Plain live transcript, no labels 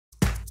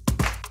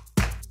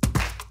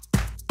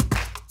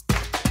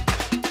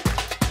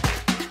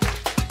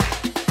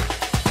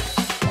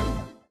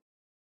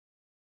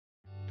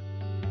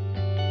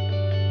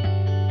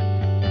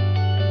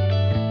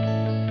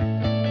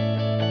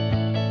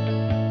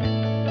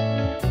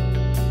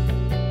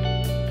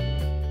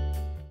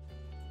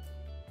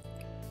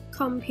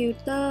คอมพิว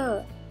เตอร์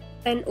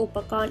เป็นอุป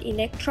กรณ์อิ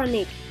เล็กทรอ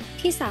นิกส์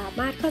ที่สาม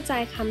ารถเข้าใจ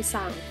คำ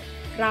สั่ง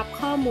รับ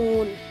ข้อมู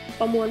ล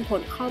ประมวลผ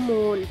ลข้อ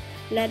มูล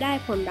และได้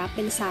ผลลัพธ์เ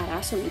ป็นสาร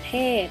สนเท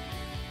ศ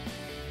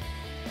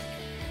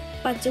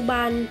ปัจจุ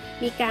บัน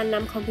มีการน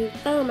ำคอมพิว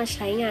เตอร์มาใ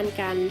ช้งาน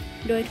กัน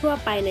โดยทั่ว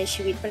ไปใน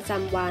ชีวิตประจ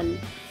ำวัน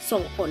ส่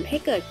งผลให้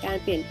เกิดการ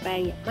เปลี่ยนแปลง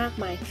อย่างมาก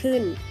มายขึ้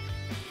น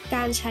ก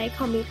ารใช้ค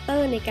อมพิวเตอ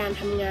ร์ในการ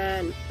ทำงา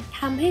น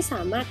ทำให้ส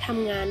ามารถท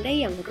ำงานได้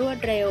อย่างรวด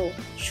เร็ว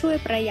ช่วย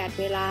ประหยัด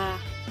เวลา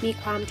มี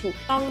ความถูก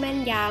ต้องแม่น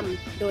ย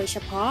ำโดยเฉ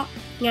พาะ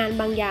งาน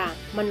บางอย่าง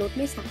มนุษย์ไ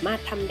ม่สามารถ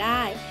ทำไ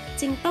ด้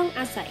จึงต้องอ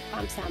าศัยคว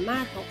ามสามา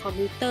รถของคอม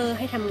พิวเตอร์ใ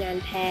ห้ทำงาน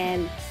แทน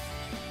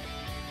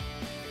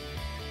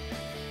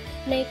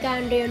ในกา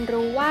รเรียน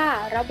รู้ว่า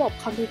ระบบ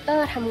คอมพิวเตอ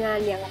ร์ทำงาน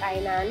อย่างไร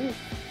นั้น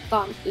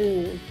ก่อนอื่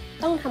น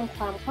ต้องทำค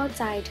วามเข้าใ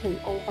จถึง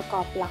องค์ประก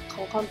อบหลักข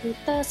องคอมพิว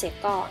เตอร์เสีย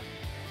ก่อน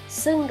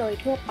ซึ่งโดย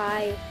ทั่วไป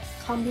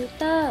คอมพิว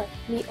เตอร์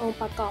มีองค์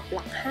ประกอบห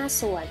ลัก5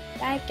ส่วน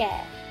ได้แก่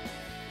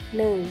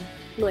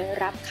 1. หน่วย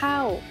รับเข้า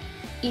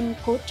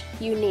Input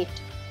Unit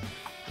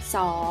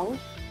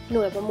 2. ห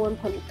น่วยประมวล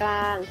ผลกล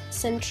าง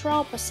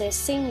Central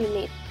Processing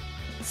Unit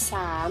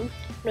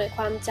 3. หน่วยค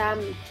วามจ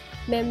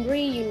ำ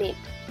Memory Unit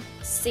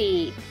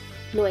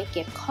 4. หน่วยเ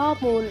ก็บข้อ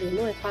มูลหรือ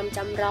หน่วยความจ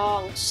ำลอง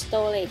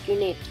Storage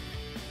Unit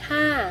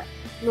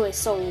 5. หน่วย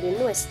ส่งหรือ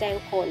หน่วยแสดง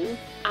ผล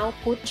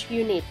Output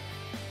Unit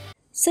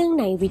ซึ่ง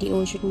ในวิดีโอ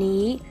ชุด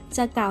นี้จ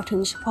ะกล่าวถึ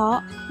งเฉพาะ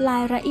รา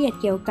ยละเอียด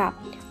เกี่ยวกับ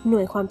หน่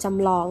วยความจ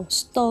ำลอง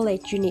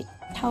Storage Unit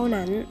เท่า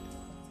นั้น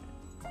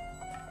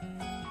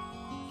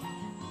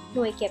ห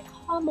น่วยเก็บ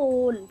ข้อมู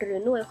ลหรือ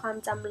หน่วยความ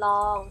จำล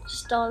อง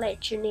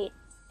Storage Unit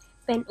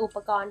เป็นอุป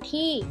กรณ์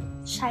ที่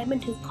ใช้บัน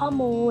ทึกข้อ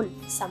มูล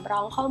สำร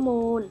องข้อ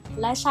มูล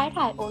และใช้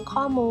ถ่ายโอน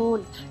ข้อมูล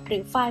หรื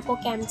อไฟล์โปร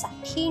แกรมจาก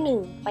ที่หนึ่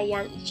งไปยั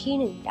งอีกที่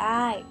หนึ่งไ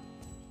ด้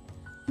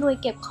หน่วย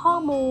เก็บข้อ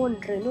มูล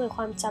หรือหน่วยค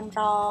วามจำ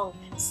ลอง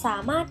สา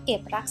มารถเก็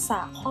บรักษา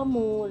ข้อ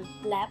มูล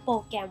และโปร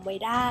แกรมไว้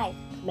ได้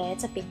แม้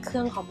จะปิดเค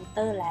รื่องคอมพิวเต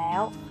อร์แล้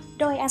ว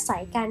โดยอาศั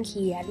ยการเ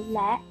ขียนแ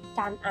ละ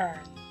การอ่า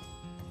น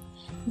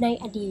ใน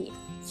อดีต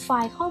ไฟ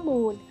ล์ข้อ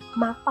มูล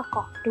มักประก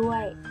อบด้ว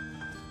ย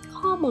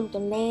ข้อมูลตั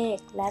วเลข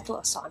และตัว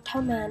อักษรเท่า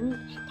นั้น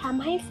ท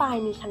ำให้ไฟ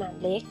ล์มีขนาด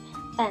เล็ก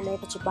แต่ใน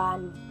ปัจจุบัน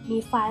มี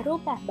ไฟล์รู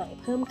ปแบบใหม่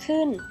เพิ่ม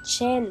ขึ้นเ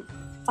ช่น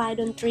ไฟล์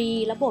ดนตรี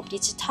ระบบดิ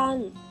จิทัล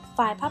ไฟ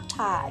ล์ภาพ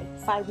ถ่าย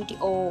ไฟล์วิดี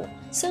โอ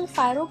ซึ่งไฟ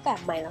ล์รูปแบบ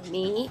ใหม่เหล่า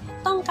นี้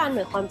ต้องการห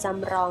น่วยความจ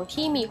ำลอง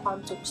ที่มีความ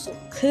จุสู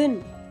งขึ้น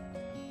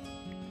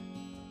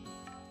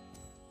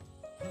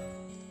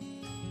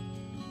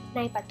ใ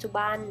นปัจจุ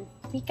บัน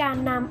มีการ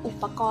นำอุ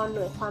ปกรณ์ห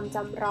น่วยความจ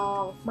ำลอ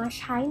งมาใ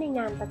ช้ใน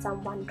งานประจ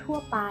ำวันทั่ว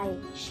ไป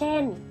เช่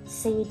น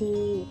CD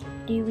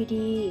DVD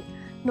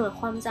หน่วย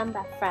ความจำแบ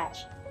บแฟลช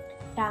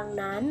ดัง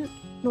นั้น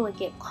หน่วย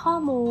เก็บข้อ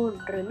มูล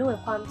หรือหน่วย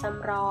ความจ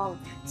ำลอง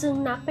จึง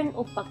นับเป็น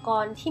อุปก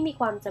รณ์ที่มี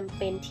ความจำเ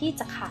ป็นที่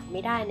จะขาดไ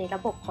ม่ได้ในระ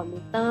บบคอมพิ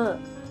วเตอร์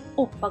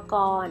อุปก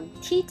รณ์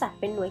ที่จัด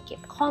เป็นหน่วยเก็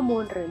บข้อมู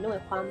ลหรือหน่วย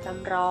ความจ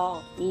ำลอง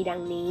มีดั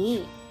งนี้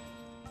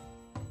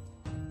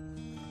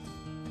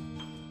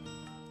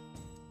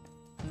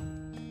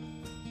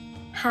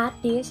ฮาร์ด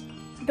ดิสก์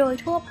โดย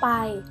ทั่วไป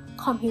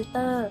คอมพิวเต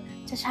อร์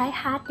จะใช้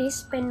ฮาร์ดดิส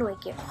ก์เป็นหน่วย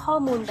เก็บข้อ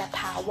มูลแบบ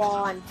ถาว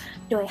ร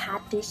โดยฮา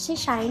ร์ดดิสก์ที่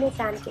ใช้ใน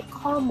การเก็บ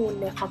ข้อมูล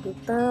ในคอมพิว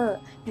เตอร์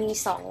มี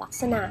2ลัก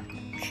ษณะ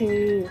คื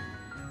อ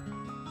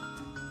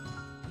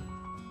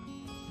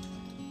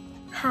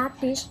ฮาร์ด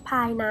ดิสก์ภ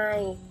ายใน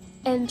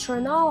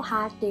internal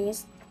hard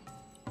disk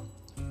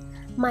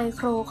ไมโค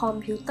รคอม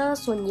พิวเตอร์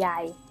ส่วนใหญ่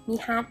มี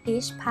ฮาร์ดดิ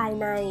สก์ภาย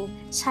ใน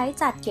ใช้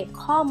จัดเก็บ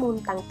ข้อมูล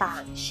ต่า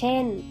งๆเช่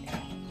น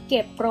เ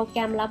ก็บโปรแกร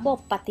มระบบ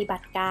ปฏิบั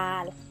ติกา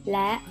รแล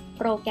ะ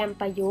โปรแกรม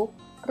ประยุกต์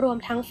รวม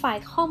ทั้งไฟ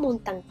ล์ข้อมูล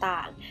ต่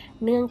าง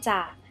ๆเนื่องจ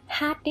ากฮ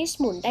าร์ดดิสก์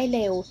หมุนได้เ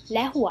ร็วแล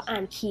ะหัวอ่า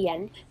นเขียน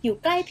อยู่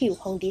ใกล้ผิว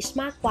ของดิสก์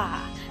มากกว่า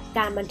ก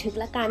ารบันทึก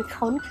และการ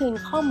ค้นคืน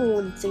ข้อมู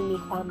ลจึงมี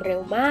ความเร็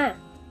วมาก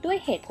ด้วย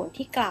เหตุผล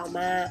ที่กล่าวม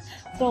า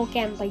โปรแกร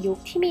มประยุก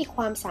ต์ที่มีค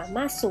วามสาม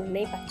ารถสูงใน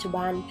ปัจจุ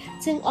บัน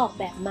จึงออก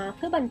แบบมาเ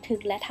พื่อบันทึก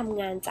และทำ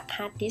งานจากฮ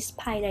าร์ดดิสก์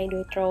ภายในโด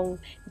ยตรง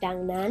ดัง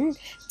นั้น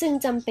จึง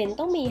จำเป็น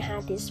ต้องมีฮา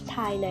ร์ดดิสก์ภ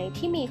ายใน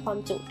ที่มีความ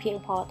จุเพียง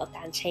พอต่อก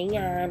ารใช้ง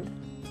าน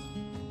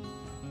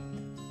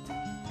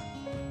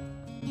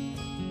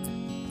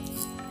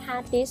ฮา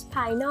ร์ดดิสก์ภ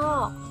ายนอ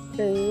ก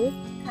หรือ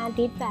ฮาร์ด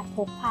ดิสก์แบบพ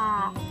กพา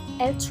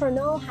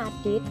external hard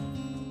disk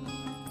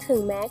ถึ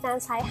งแม้การ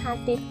ใช้ฮาร์ด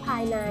ดิสก์ภา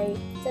ยใน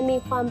จะมี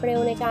ความเร็ว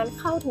ในการ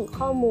เข้าถึง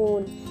ข้อมู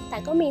ลแต่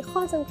ก็มีข้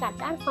อจำกัด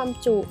ด้านความ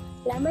จุ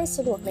และไม่ส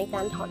ะดวกในก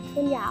ารถอนเค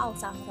ลื่อนย้ายออก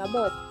จากระบ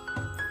บ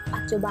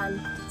ปัจจุบัน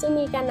จะ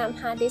มีการนำ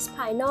ฮาร์ดดิสก์ภ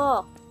ายนอก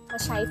มา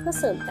ใช้เพื่อ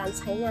เสริมการ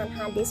ใช้งานฮ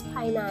าร์ดดิสก์ภ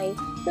ายใน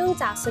เนื่อง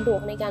จากสะดว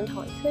กในการถ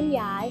อนเคลื่อน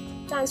ย้าย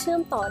การเชื่อ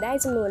มต่อได้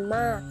จำนวนม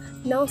าก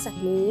นอกจาก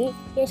นี้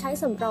ยังใช้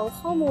สำรอง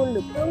ข้อมูลห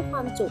รือเพิ่มคว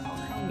ามจุของ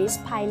ฮาร์ดดิส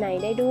ก์ภายใน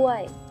ได้ด้วย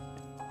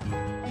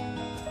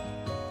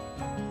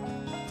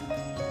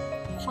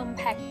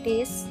Compact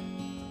Disk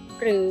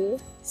หรือ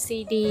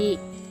CD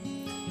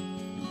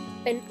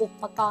เป็นอุ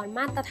ปกรณ์ม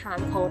าตรฐาน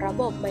ของระ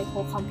บบไมโคร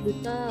คอมพิว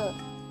เตอร์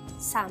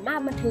สามาร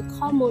ถบันทึก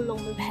ข้อมูลลง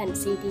บนแผ่น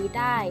CD ไ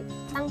ด้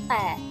ตั้งแ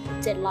ต่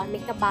700 เม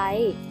กะไบ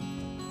ต์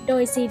โด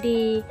ย CD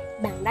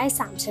แบ่งได้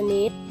3ช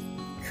นิด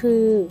คื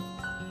อ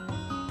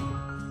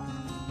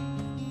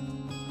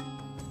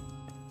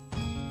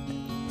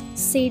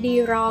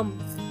CD-ROM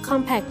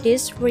Compact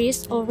Disk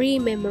Read-Only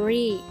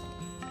Memory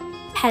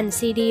แผ่น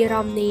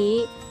CD-ROM นี้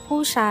ผู้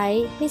ใช้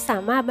ไม่สา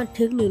มารถบัน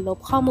ทึกหรือลบ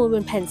ข้อมูลบ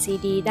นแผ่น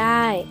CD ไ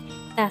ด้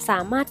แต่สา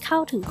มารถเข้า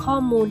ถึงข้อ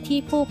มูลที่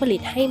ผู้ผลิ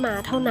ตให้มา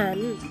เท่านั้น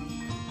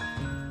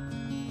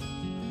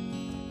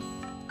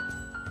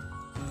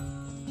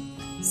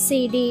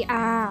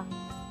CDR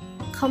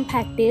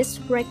Compact Disk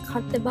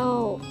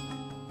Readable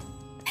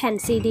แผ่น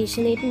CD ช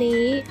นิด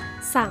นี้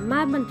สามา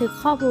รถบันทึก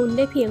ข้อมูลไ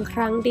ด้เพียงค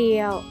รั้งเดี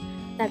ยว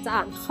แต่จะ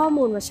อ่านข้อ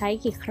มูลมาใช้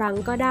กี่ครั้ง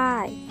ก็ได้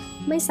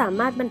ไม่สา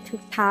มารถบันทึ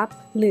กทับ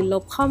หรือล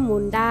บข้อมู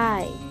ลได้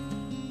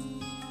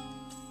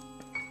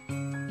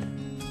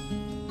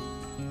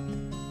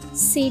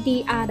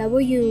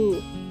CDRW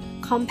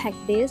Compact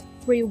Disk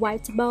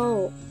Rewritable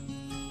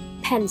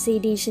แผ่น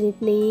CD ชนิด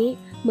นี้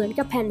เหมือน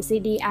กับแผ่น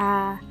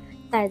CDR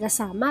แต่จะ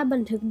สามารถบั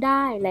นทึกไ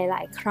ด้หล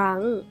ายๆครั้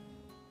ง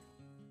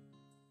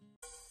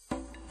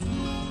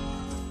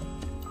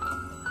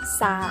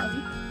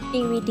 3.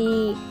 DVD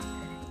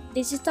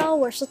Digital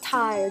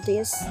Versatile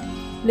Disc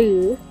หรื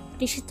อ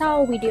Digital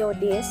Video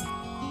Disc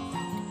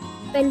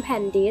เป็นแผ่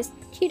นดิสก์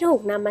ที่ถู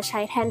กนำมาใช้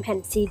แทนแผ่น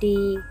CD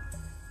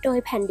โดย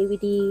แผ่น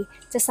DVD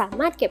จะสา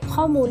มารถเก็บ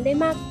ข้อมูลได้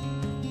มาก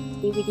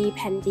DVD แ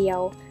ผ่นเดียว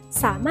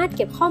สามารถเ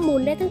ก็บข้อมูล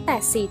ได้ตั้งแ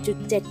ต่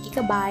 4.7 กิก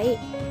ะไบต์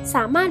ส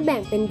ามารถแบ่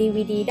งเป็น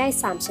DVD ได้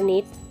 3 ชนิ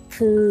ด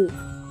คือ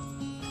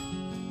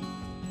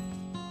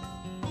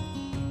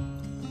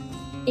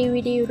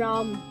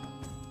DVD-ROM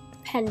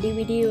แผ่น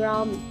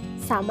DVD-ROM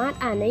สามารถ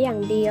อ่านได้อย่า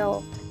งเดียว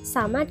ส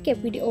ามารถเก็บ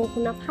วิดีโอ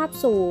คุณภาพ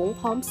สูง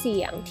พร้อมเสี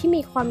ยงที่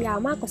มีความยาว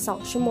มากกว่า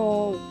 2 ชั่วโม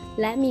ง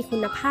และมีคุ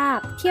ณภาพ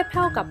เทียบเ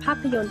ท่ากับภา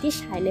พยนตร์ที่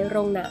ฉายในโร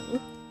งหนัง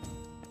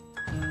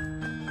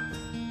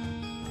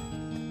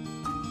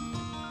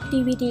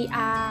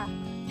DVD-R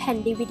แผ่น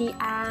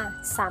DVD-R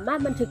สามารถ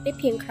บันทึกได้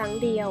เพียงครั้ง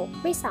เดียว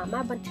ไม่สามา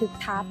รถบันทึก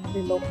ทับหรื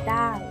อลบไ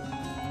ด้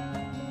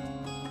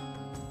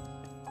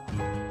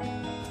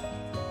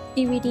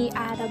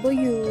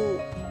DVD-RW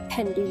แ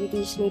ผ่น DVD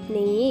ชนิด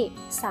นี้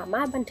สาม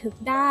ารถบันทึก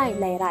ได้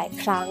หลาย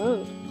ๆ ครั้ง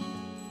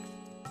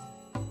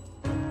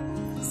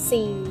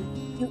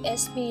 4.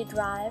 USB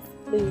Drive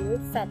หรือ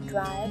Flash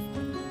Drive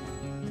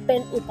เป็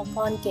นอุปก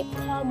รณ์เก็บ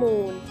ข้อมู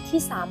ลที่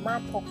สามาร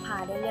ถพกพา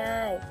ได้ง่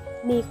าย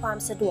มีความ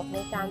สะดวกใน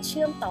การเ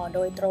ชื่อมต่อโด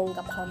ยตรง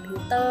กับคอมพิ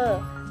วเตอร์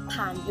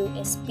ผ่าน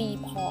USB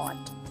port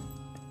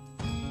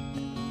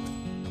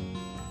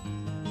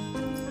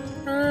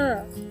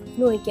 5.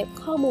 หน่วยเก็บ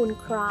ข้อมูล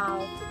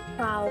Cloud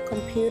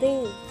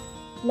Computing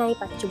ใน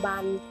ปัจจุบั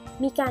น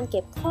มีการเ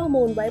ก็บข้อ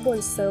มูลไว้บน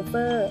เซิร์ฟเว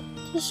อร์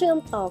ที่เชื่อม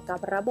ต่อกับ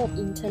ระบบ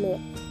อินเทอร์เน็ต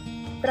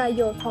ประโ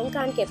ยชน์ของก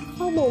ารเก็บ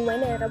ข้อมูลไว้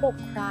ในระบบ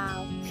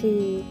Cloud คื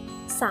อ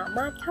สาม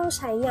ารถเข้าใ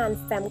ช้งาน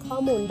แฟ้มข้อ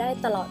มูลได้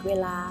ตลอดเว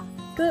ลา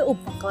ด้วยอุ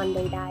ปกรณ์ใ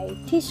ด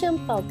ๆที่เชื่อม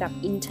ต่อกับ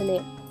อินเทอร์เน็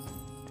ต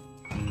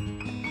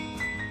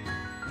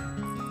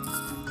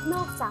น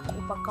อกจาก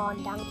อุปกร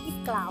ณ์ดังที่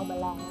กล่าวมา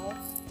แล้ว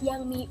ยั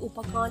งมีอุป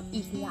กรณ์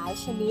อีกหลาย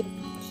ชนิด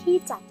ที่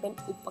จัดเป็น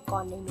อุปก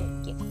รณ์ในหน่วย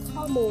เก็บ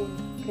ข้อมูล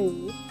หรือ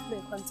หน่ว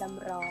ยความจ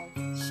ำรอง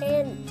เช่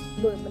น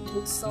หน่วยบันทึ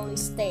ก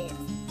Solid State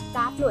ก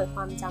าร์ดหน่วยค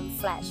วามจำ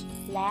Flash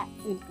และ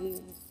อื่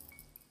นๆ